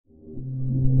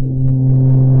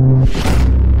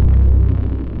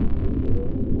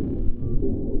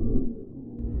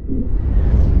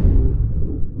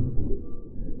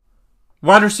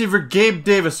Wide receiver Gabe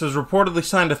Davis has reportedly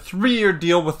signed a 3-year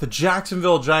deal with the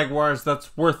Jacksonville Jaguars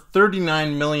that's worth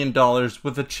 $39 million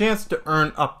with a chance to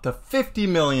earn up to $50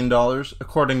 million,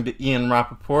 according to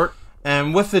Rapoport.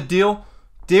 And with the deal,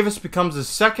 Davis becomes the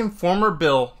second former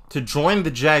Bill to join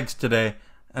the Jags today,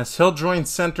 as he'll join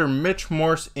center Mitch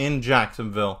Morse in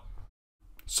Jacksonville.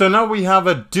 So now we have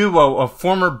a duo of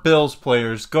former Bills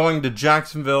players going to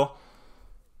Jacksonville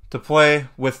to play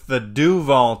with the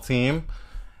Duval team.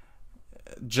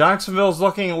 Jacksonville's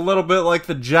looking a little bit like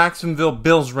the Jacksonville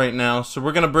Bills right now, so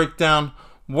we're going to break down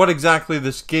what exactly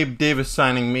this Gabe Davis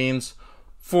signing means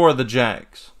for the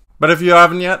Jags. But if you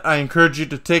haven't yet, I encourage you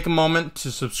to take a moment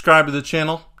to subscribe to the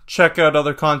channel, check out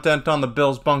other content on the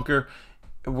Bills Bunker.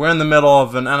 We're in the middle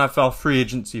of an NFL free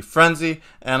agency frenzy,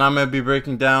 and I'm going to be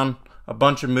breaking down a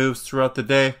bunch of moves throughout the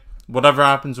day. Whatever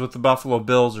happens with the Buffalo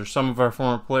Bills or some of our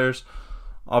former players,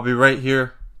 I'll be right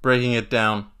here breaking it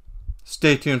down.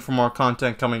 Stay tuned for more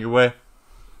content coming your way.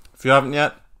 If you haven't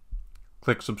yet,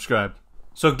 click subscribe.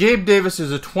 So Gabe Davis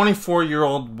is a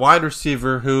 24-year-old wide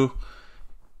receiver who,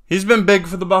 he's been big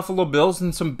for the Buffalo Bills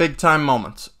in some big-time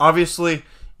moments. Obviously,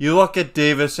 you look at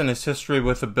Davis and his history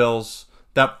with the Bills,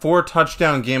 that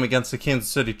 4-touchdown game against the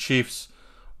Kansas City Chiefs,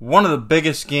 one of the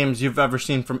biggest games you've ever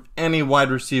seen from any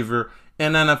wide receiver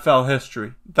in NFL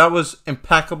history. That was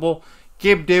impeccable.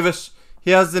 Gabe Davis,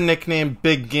 he has the nickname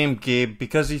Big Game Gabe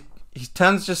because he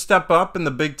tends to step up in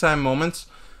the big-time moments,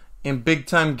 in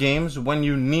big-time games. When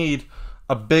you need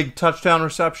a big touchdown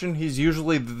reception, he's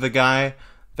usually the guy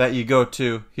that you go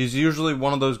to. He's usually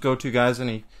one of those go-to guys, and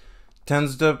he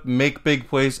tends to make big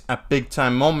plays at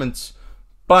big-time moments.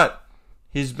 But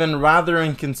he's been rather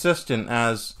inconsistent,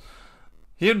 as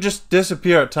he would just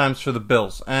disappear at times for the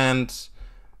Bills. And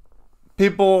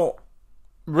people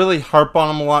really harp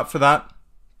on him a lot for that.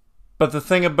 But the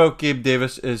thing about Gabe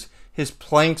Davis is his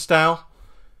playing style,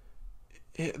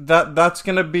 that's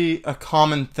going to be a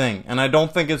common thing. And I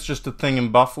don't think it's just a thing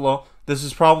in Buffalo. This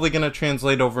is probably going to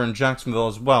translate over in Jacksonville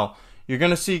as well. You're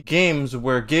going to see games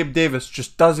where Gabe Davis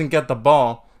just doesn't get the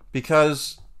ball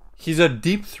because he's a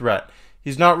deep threat.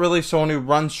 He's not really someone who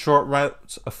runs short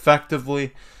routes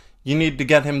effectively. You need to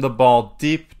get him the ball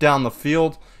deep down the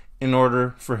field in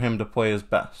order for him to play his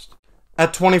best.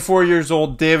 At 24 years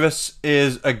old, Davis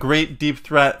is a great deep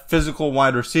threat, physical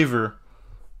wide receiver,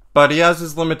 but he has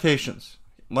his limitations.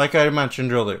 Like I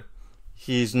mentioned earlier,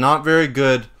 he's not very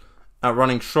good at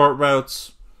running short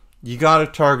routes. You got to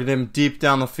target him deep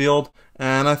down the field,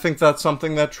 and I think that's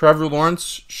something that Trevor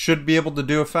Lawrence should be able to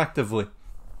do effectively.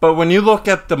 But when you look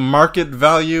at the market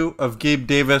value of Gabe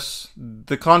Davis,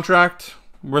 the contract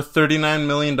worth $39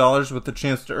 million with the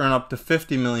chance to earn up to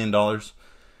 $50 million,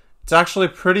 it's actually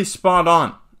pretty spot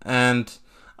on. And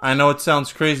I know it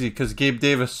sounds crazy because Gabe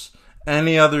Davis,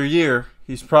 any other year,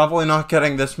 he's probably not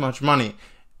getting this much money.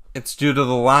 It's due to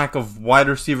the lack of wide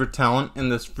receiver talent in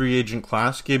this free agent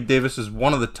class. Gabe Davis is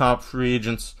one of the top free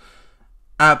agents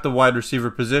at the wide receiver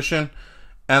position.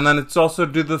 And then it's also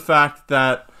due to the fact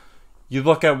that you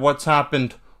look at what's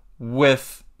happened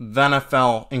with the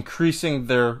NFL increasing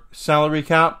their salary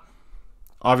cap.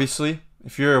 Obviously,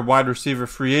 if you're a wide receiver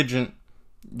free agent,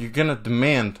 you're going to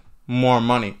demand more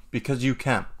money because you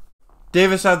can.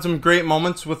 Davis had some great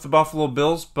moments with the Buffalo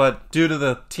Bills, but due to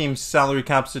the team's salary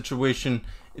cap situation,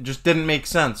 it just didn't make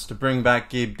sense to bring back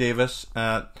Gabe Davis.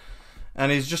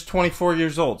 And he's just 24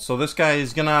 years old. So this guy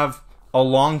is going to have a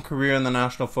long career in the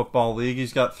National Football League.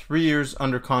 He's got 3 years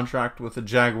under contract with the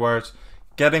Jaguars,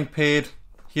 getting paid.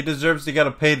 He deserves to get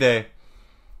a payday.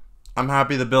 I'm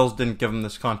happy the Bills didn't give him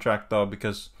this contract, though,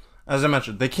 because, as I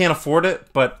mentioned, they can't afford it,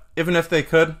 but even if they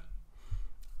could,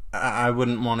 I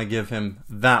wouldn't want to give him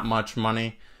that much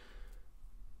money.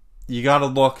 You got to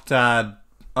look to add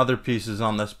other pieces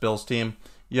on this Bills team.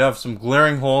 You have some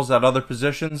glaring holes at other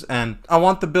positions, and I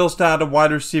want the Bills to add a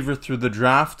wide receiver through the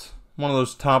draft, one of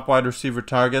those top wide receiver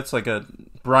targets, like a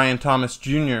Brian Thomas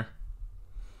Jr.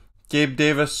 Gabe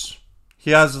Davis,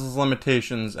 he has his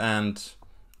limitations, and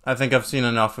I think I've seen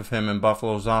enough of him in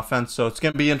Buffalo's offense, so it's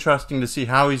going to be interesting to see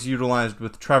how he's utilized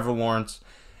with Trevor Lawrence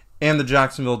and the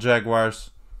Jacksonville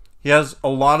Jaguars. He has a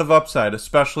lot of upside,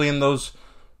 especially in those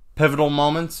pivotal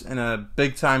moments in a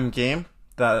big-time game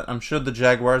that I'm sure the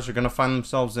Jaguars are going to find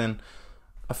themselves in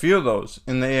a few of those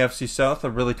in the AFC South, a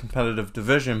really competitive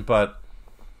division, but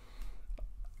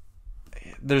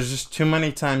there's just too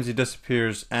many times he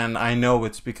disappears, and I know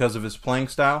it's because of his playing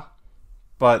style,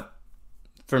 but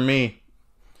for me,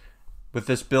 with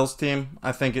this Bills team,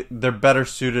 I think they're better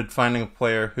suited finding a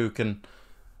player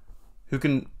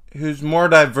who's more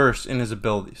diverse in his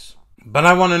abilities. But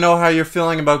I want to know how you're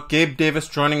feeling about Gabe Davis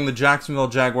joining the Jacksonville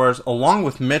Jaguars along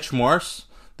with Mitch Morse.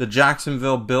 the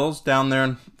Jacksonville Bills down there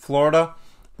in Florida.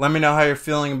 Let me know how you're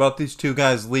feeling about these two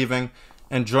guys leaving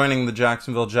and joining the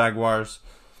Jacksonville Jaguars.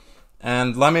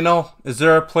 And let me know, is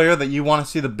there a player that you want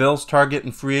to see the Bills target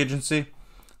in free agency?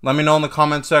 Let me know in the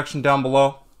comment section down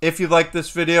below. If you like this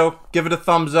video, give it a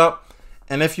thumbs up.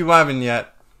 And if you haven't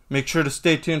yet, make sure to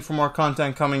stay tuned for more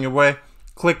content coming your way.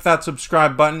 Click that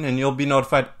subscribe button and you'll be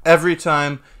notified every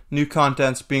time new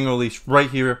content's being released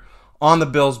right here on the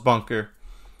Bills Bunker.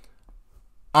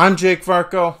 I'm Jake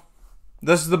Varco.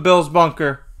 This is the Bills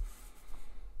Bunker.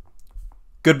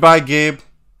 Goodbye, Gabe.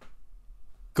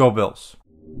 Go Bills.